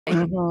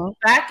like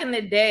back in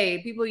the day,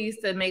 people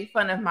used to make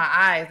fun of my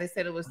eyes. They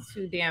said it was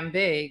too damn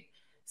big.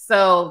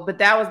 So, but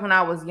that was when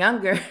I was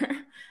younger.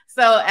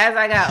 So as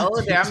I got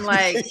older, I'm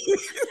like,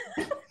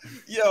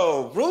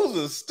 yo, Bruce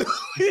is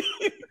stupid.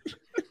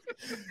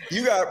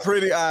 You got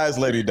pretty eyes,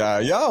 Lady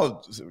Di.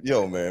 Y'all,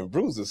 yo, man,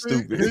 Bruce is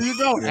stupid. Here you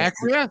go,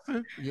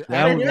 acquiescing.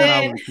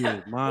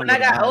 When I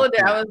got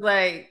older, I was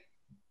like,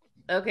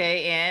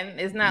 okay, and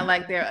it's not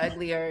like they're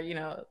ugly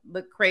or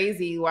look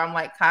crazy where I'm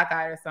like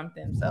cockeyed or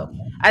something. So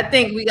I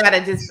think we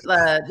gotta just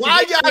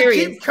why y'all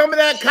keep coming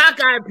at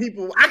cockeyed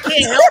people? I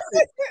can't help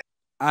it.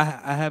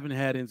 I haven't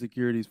had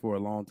insecurities for a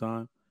long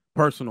time,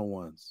 personal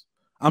ones.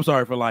 I'm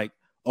sorry for like,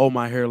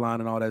 my hairline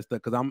and all that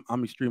stuff, because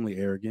I'm extremely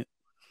arrogant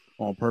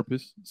on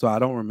purpose, so I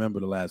don't remember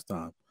the last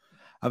time.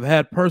 I've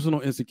had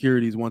personal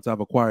insecurities once I've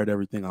acquired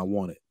everything I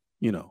wanted,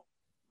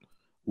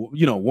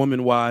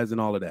 woman wise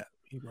and all of that.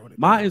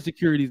 My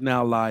insecurities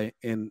now lie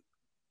in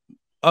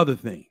other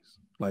things,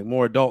 like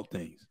more adult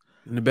things.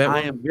 In the bedroom?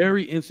 I am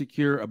very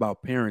insecure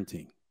about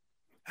parenting.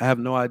 I have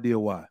no idea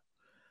why.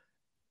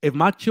 If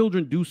my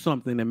children do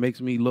something that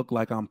makes me look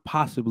like I'm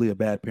possibly a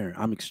bad parent,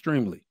 I'm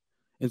extremely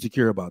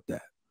insecure about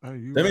that. That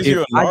means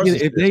you're a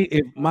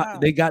narcissist.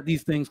 They got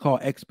these things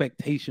called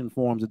expectation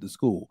forms at the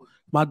school.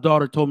 My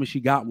daughter told me she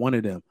got one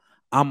of them.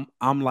 I'm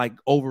like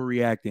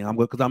overreacting.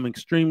 Because I'm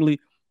extremely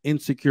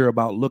insecure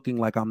about looking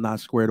like I'm not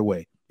squared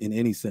away in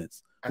any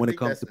sense when it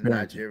comes to parenting.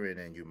 Nigerian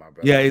in you, my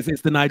brother. Yeah,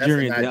 it's the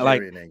Nigerian.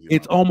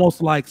 It's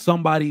almost like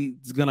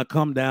somebody's gonna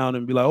come down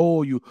and be like,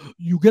 "Oh, you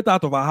get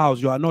out of our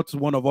house. You are not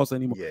one of us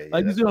anymore."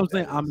 You see what I'm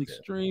saying? I'm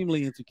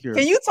extremely insecure.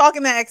 Can you talk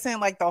in that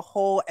accent like the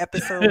whole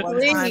episode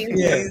one time?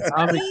 Yeah,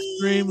 I'm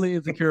extremely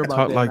insecure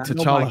about that. Like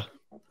T'Challa.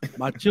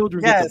 My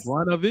children get the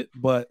brunt of it,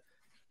 but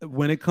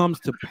when it comes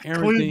to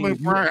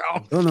parenting, I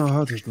don't know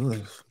how to do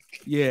this.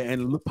 Yeah,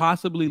 and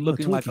possibly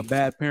looking like a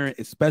bad parent,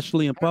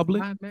 especially in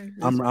public,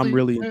 I'm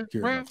really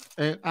insecure.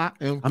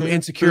 I'm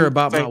insecure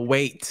about my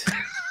weight.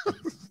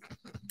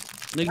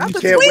 Nigga, you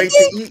can't wait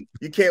to eat.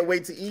 You can't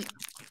wait to eat.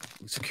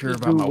 Insecure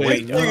about my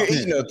weight. Nigga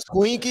eating a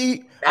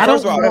Twinkie. I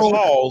don't know.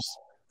 Pause.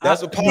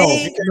 That's a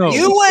pause.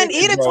 You wouldn't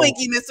eat a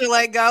Twinkie, Mr.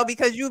 Lego,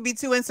 because you'd be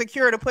too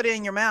insecure to put it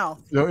in your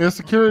mouth. Yo,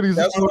 insecurities.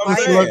 That's what I'm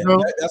saying.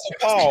 That's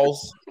a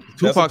pause.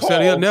 Tupac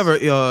said he'll never.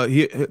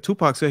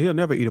 Tupac said he'll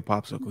never eat a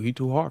popsicle. He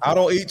too hard. I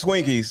don't eat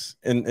Twinkies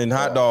and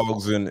hot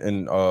dogs and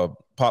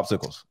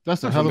popsicles.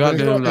 That's a hell of a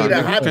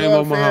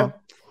goddamn lie.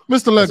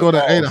 Mr. Lego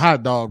that ate a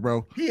hot dog,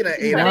 bro. He lied.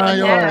 He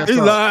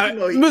lied.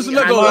 Mr.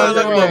 Lego lied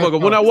like a motherfucker.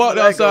 When I walked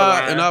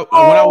outside and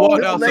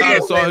I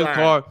saw his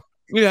car.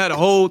 We had a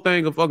whole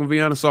thing of fucking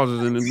Vienna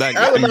sausages in the back.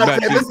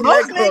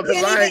 Most men can't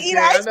even eat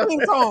an ice cream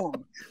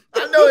cone.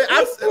 I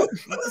know.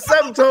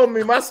 Something told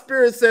me my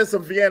spirit said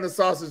some Vienna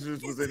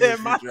sausages was in this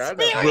future. I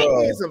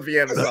need some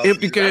Vienna sausages.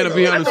 Empty can of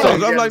Vienna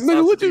sausages. I'm like,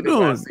 nigga, what you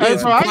doing? I eat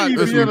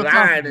Vienna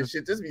sausages and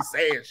shit. Just be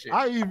saying shit.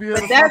 I eat Vienna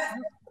sausages.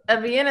 A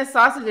Vienna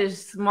sausage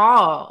is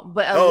small,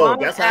 but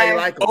that's how you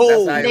like them.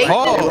 That's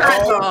how you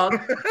like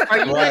them. Are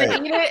you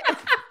gonna eat it?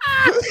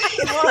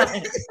 Come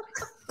on.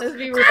 Let's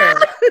be real.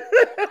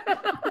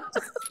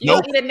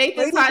 You eat a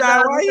Nathan's hot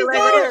dog. Why are you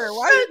going here?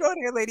 Why are you going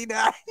here, Lady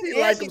Di? He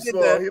like them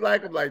small. He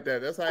like them like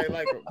that. That's how he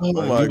like them. Oh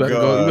my God!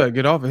 You better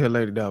get off of here,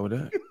 Lady Di, with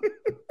that.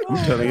 You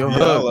telling your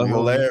husband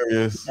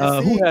hilarious.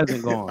 Who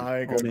hasn't gone?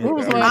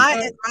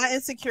 My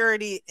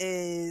insecurity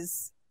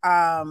is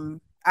I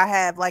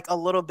have like a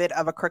little bit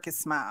of a crooked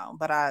smile,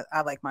 but I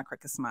like my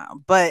crooked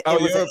smile. But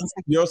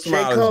your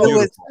smile is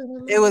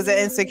beautiful. It was an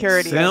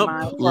insecurity of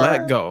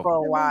mine for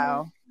a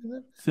while.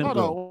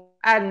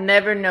 I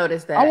never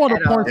noticed that. I want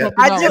to point something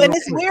out. I do, and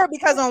it's weird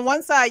because on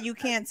one side you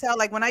can't tell.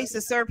 Like when I used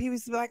to serve, people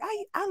used to be like,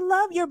 I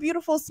love your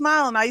beautiful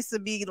smile," and I used to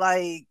be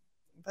like,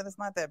 "But it's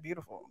not that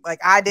beautiful." Like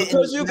I didn't.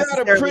 Because you got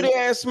a pretty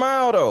ass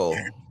smile, though.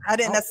 I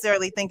didn't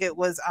necessarily think it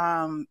was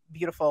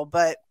beautiful,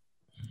 but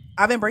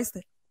I've embraced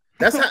it.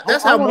 That's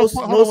how most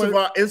of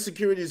our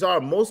insecurities are.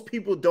 Most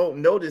people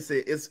don't notice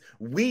it. It's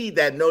we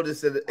that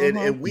notice it,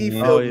 and we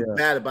feel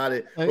bad about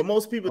it. But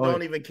most people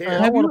don't even care.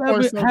 Have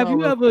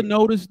you ever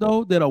noticed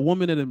though that a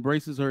woman that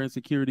embraces her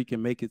insecurity can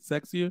make it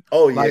sexier?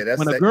 Oh yeah, like, that's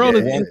when a girl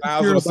is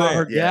insecure about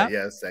her gap.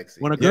 Yeah, sexy.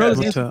 When a girl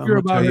is insecure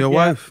about her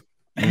gap,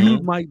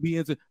 you might be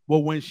insecure. But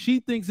when she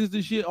thinks it's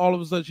the shit, all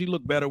of a sudden she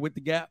look better with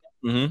the gap.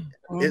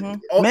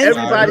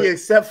 Everybody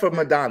except for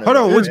Madonna. Hold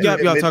on, which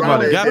gap y'all talking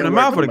about? The gap in the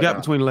mouth or the gap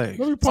between the legs?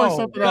 Let me point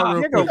something out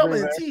real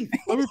quick.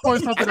 Let me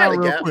point something out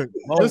real quick.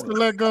 Mr.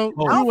 Lego,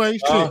 you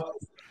ain't shit.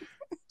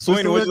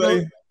 Sweeney, which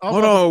way?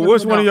 Hold on,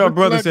 which one of y'all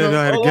brothers said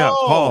I had a gap?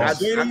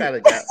 Pause. I got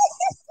a gap.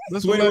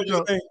 Mr.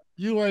 Lego,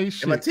 you ain't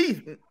shit. My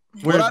teeth.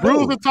 When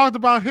Bruiser talked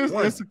about his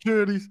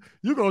insecurities,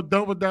 you go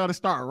double down and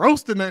start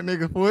roasting that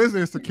nigga for his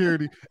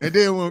insecurity. And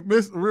then when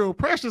Miss Real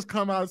Precious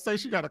come out and say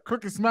she got a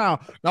crooked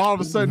smile, now all of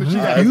a sudden she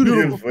got a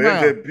beautiful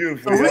smile.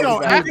 Beautiful. So we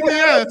don't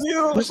acquiesce. We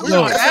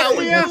don't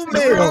acquiesce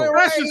to Real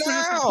Precious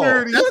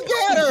insecurity. Look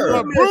at her.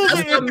 But Bruiser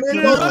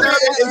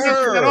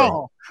insecurity at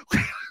all.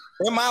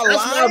 That's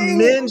why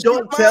men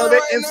don't tell their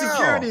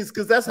insecurities,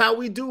 because that's how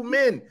we do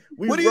men.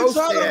 What are you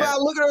talking about?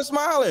 Look at her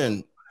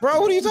smiling.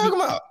 Bro, what are you talking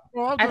about?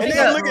 And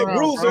then look at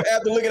Bruiser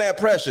after looking at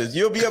Precious.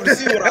 You'll be able to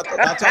see what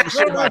I talk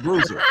shit about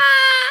Bruiser.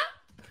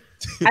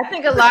 I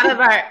think a lot of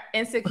our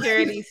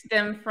insecurities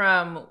stem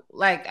from,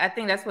 like, I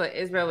think that's what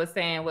Israel was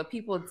saying, what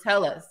people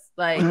tell us.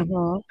 Like,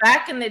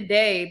 back in the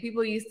day,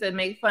 people used to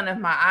make fun of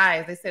my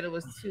eyes. They said it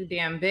was too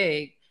damn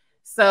big.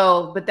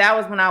 So, but that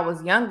was when I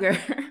was younger.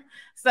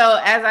 So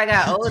as I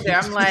got older,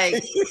 I'm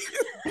like,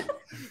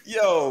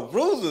 yo,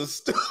 Bruiser's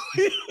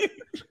stupid.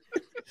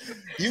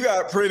 You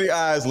got pretty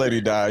eyes, Lady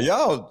Di.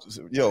 Y'all,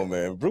 yo,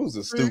 man,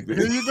 Bruiser's stupid.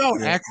 Here you go,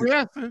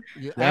 acquiescing.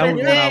 And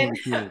then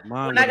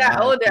when I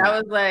got older, I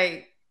was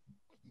like,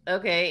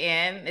 okay,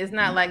 and it's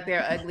not like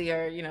they're ugly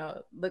or, you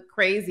know, look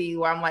crazy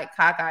or I'm like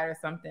cockeyed or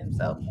something.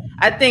 So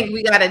I think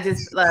we gotta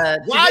just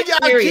why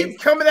y'all keep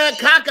coming at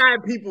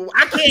cockeyed people?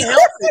 I can't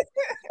help it.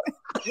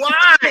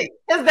 Why?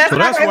 Because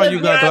that's why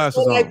you got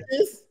glasses on. Like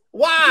this.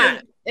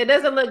 Why? It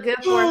doesn't look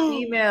good for a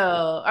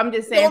female. I'm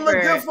just saying. It don't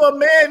look good for a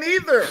man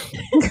either.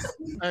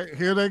 Hey,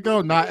 here they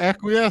go, not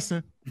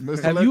acquiescing.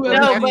 Have you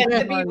ever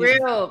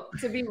but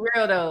to be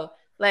real though,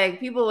 like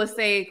people will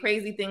say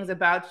crazy things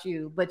about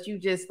you, but you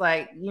just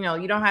like, you know,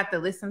 you don't have to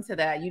listen to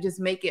that. You just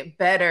make it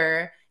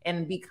better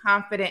and be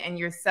confident in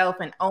yourself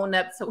and own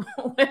up to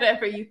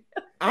whatever you.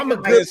 I'm a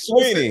good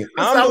sweetie.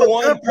 I'm the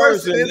one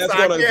person that's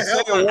gonna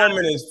say a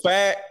woman is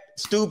fat,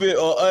 stupid,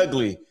 or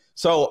ugly.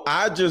 So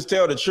I just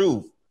tell the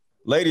truth.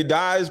 Lady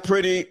Di is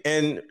pretty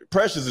and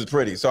Precious is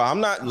pretty. So I'm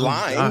not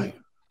lying.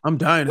 I'm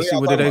dying to see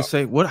what they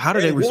say. How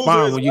do they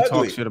respond when you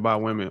talk shit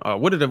about women?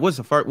 What's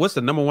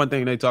the number one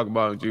thing they talk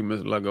about with you,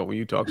 Mr. Lego, when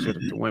you talk shit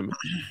to women?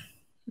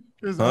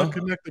 His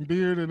unconnected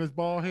beard and his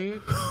bald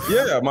head.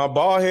 Yeah, my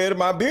bald head and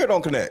my beard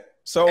don't connect.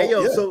 So hey,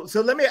 yo,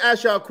 so let me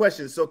ask y'all a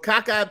question. So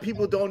cockeyed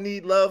people don't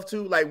need love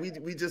too? Like we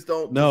just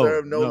don't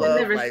deserve no love.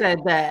 I never like, said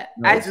that.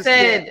 I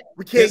said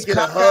we can't get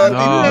a hug.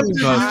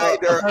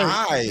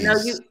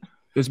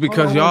 It's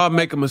because y'all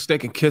make a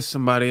mistake and kiss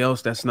somebody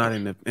else that's not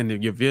in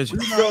your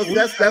vision. So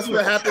that's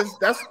what happens.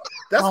 That's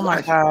oh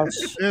my gosh.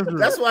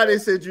 That's why they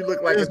said you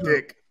look like a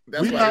dick.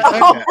 That's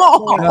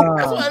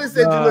why they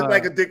said you look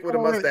like a dick with a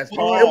mustache.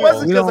 It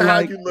wasn't because of how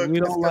you look. We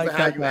don't like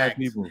how you act.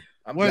 People.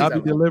 Y'all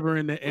be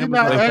delivering the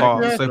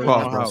image. Say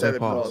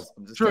pause.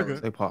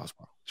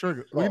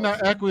 Trigger. We're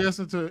not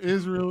acquiescing to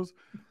Israel's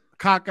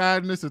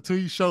cockeyedness until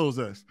he shows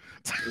us.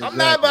 I'm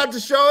not about to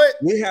show it.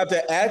 We have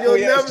to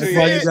acquiesce to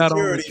your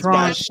insecurities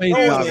by showing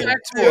it to us.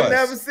 You'll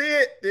never see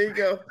it. There you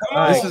go.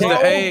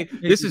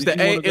 This is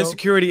the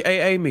insecurity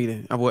AA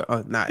meeting. Look,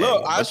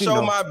 I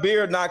show my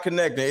beard not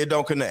connected. It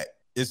don't connect.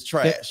 It's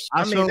trash.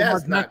 I mean,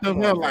 that's not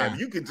man.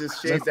 You could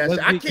just shave that shit.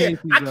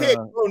 I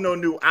can't grow no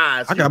new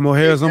eyes. I got more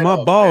hairs on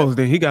my balls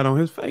than he got on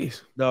his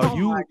face. No, this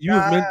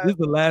is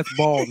the last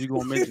balls you're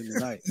gonna mention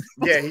tonight.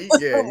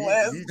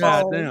 He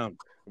goddamn.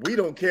 We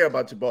don't care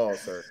about your balls,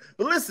 sir.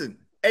 But listen,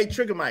 hey,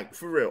 Trigger Mike,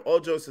 for real, all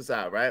jokes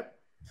aside, right?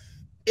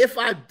 If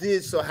I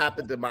did so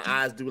happen that my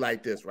eyes do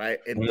like this, right,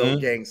 and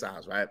those gang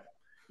signs, right?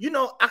 You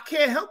know, I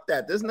can't help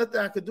that. There's nothing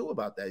I could do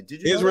about that.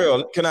 Did you?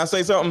 Israel, can I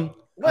say something?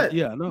 What?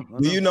 Yeah, no.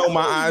 Do you know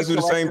my eyes do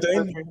the same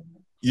thing?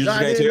 No,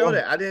 I didn't know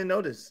that. I didn't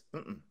know this.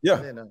 Yeah. I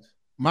didn't know this.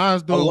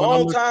 Mine's doing a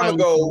long time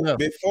ago,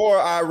 before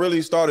I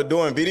really started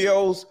doing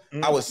videos,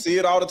 I would see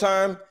it all the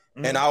time,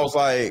 and I was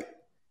like,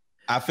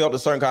 I felt a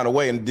certain kind of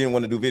way and didn't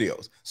want to do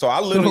videos. So I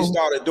literally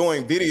started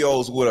doing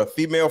videos with a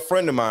female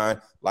friend of mine.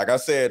 Like I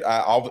said,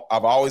 I've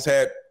always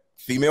had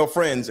female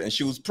friends, and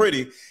she was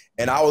pretty.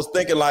 And I was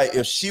thinking, like,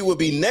 if she would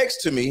be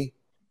next to me,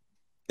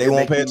 they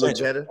won't pay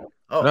attention.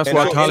 Oh, that's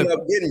why I ended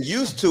up getting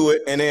used to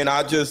it, and then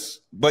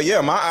but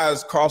yeah, my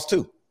eyes crossed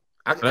too.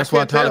 That's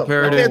why Tyler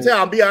Perry. I can't tell.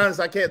 I'll be honest,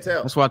 I can't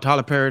tell. That's why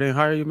Tyler Perry didn't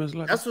hire you, Ms.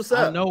 Luck. That's what's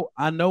up.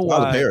 I know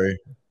Tyler why. Perry.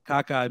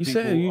 Cockeyed you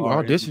people said you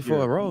auditioned for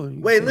a role.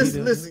 Wait,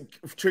 listen,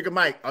 Trigger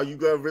Mike. Are you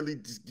gonna really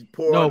just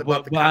pour on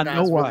about the cockeyed? I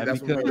know why.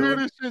 That's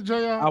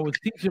because I was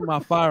teaching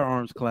my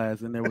firearms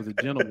class, and there was a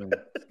gentleman.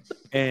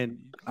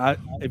 And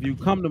if you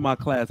come to my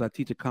class, I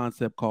teach a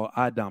concept called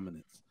eye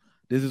dominance.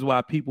 This is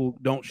why people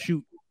don't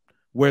shoot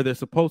where they're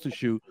supposed to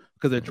shoot,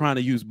 because they're trying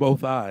to use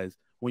both eyes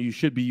when you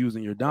should be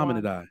using your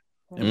dominant eye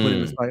and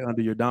putting the sight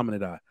under your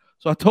dominant eye.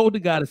 So I told the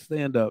guy to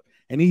stand up,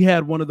 and he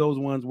had one of those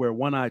ones where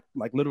one eye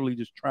like literally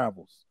just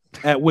travels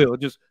at will.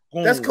 Just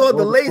that's called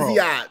the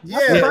lazy eye. Yeah,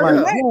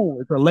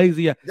 it's a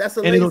lazy eye. That's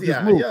a lazy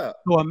eye. Yeah.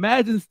 So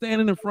imagine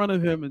standing in front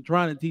of him and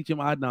trying to teach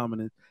him eye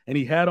dominance, and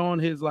he had on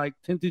his like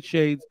tinted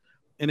shades,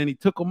 and then he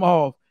took them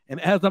off. And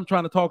as I'm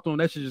trying to talk to him,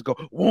 that should just go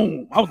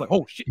boom. I was like,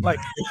 oh shit, like,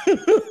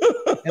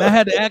 and I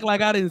had to act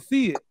like I didn't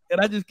see it, and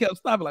I just kept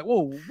stopping, like,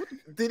 whoa.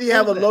 Did he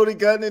have a loaded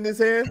gun in his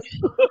hand?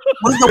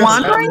 Was the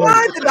wandering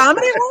one the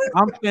dominant one?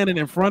 I'm standing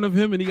in front of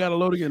him, and he got a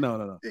loaded gun.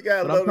 No. He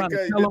got a loaded gun.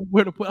 To tell him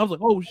where to put. I was like,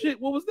 oh shit,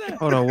 what was that?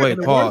 Hold on, wait,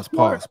 pause.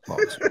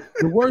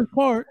 The worst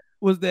part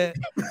was that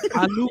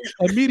I knew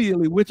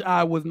immediately which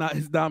eye was not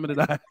his dominant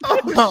eye.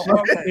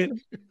 Oh, okay.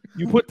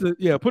 You put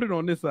it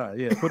on this side.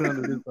 Yeah, put it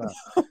under this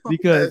side.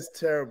 Because that's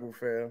terrible,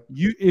 fam.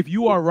 If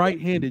you are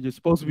right-handed, you're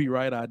supposed to be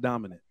right eye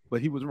dominant.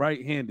 But he was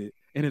right-handed,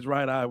 and his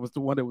right eye was the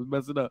one that was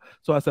messing up.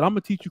 So I said, I'm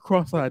gonna teach you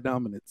cross-eye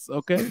dominance,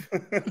 okay?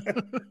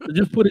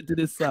 Just put it to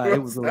this side.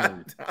 It was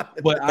hilarious.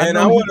 But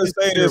I want to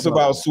say this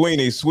about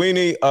Sweeney.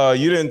 Sweeney,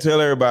 you didn't tell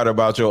everybody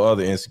about your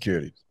other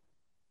insecurities.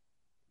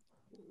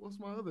 What's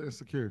my other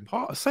insecurity?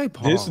 This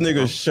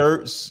nigga's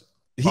shirts.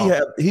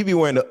 He be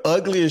wearing the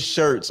ugliest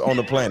shirts on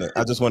the planet.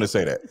 I just want to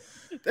say that.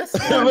 That's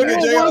not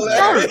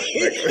nice.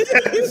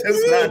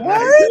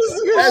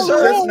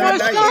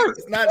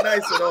 It's not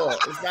nice at all.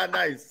 It's not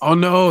nice. Oh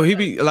no, he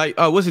be like,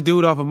 what's the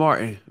dude off of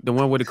Martin? The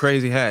one with the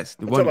crazy hats.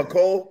 The one.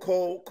 Cole.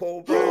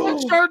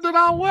 What shirt did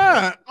I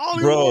wear?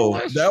 Bro,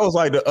 that was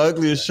like the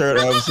ugliest shirt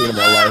I've ever seen in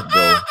my life,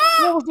 bro.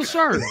 What was the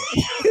shirt?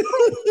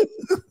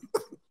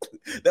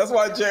 That's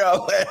why JR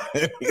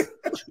laughing.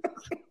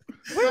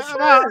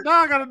 Now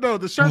I gotta know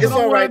the shirt. It's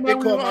all right. They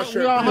call my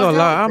shirt.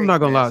 I'm not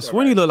gonna lie.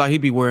 Sweeney look like he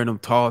be wearing them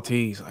tall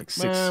tees, like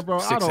six. Man, bro,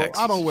 I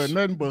don't wear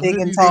nothing but big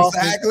and tall.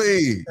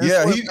 Exactly.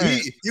 Yeah, he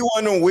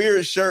one of them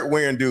weird shirt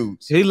wearing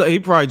dudes. He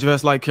probably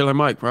dressed like Killer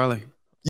Mike, probably.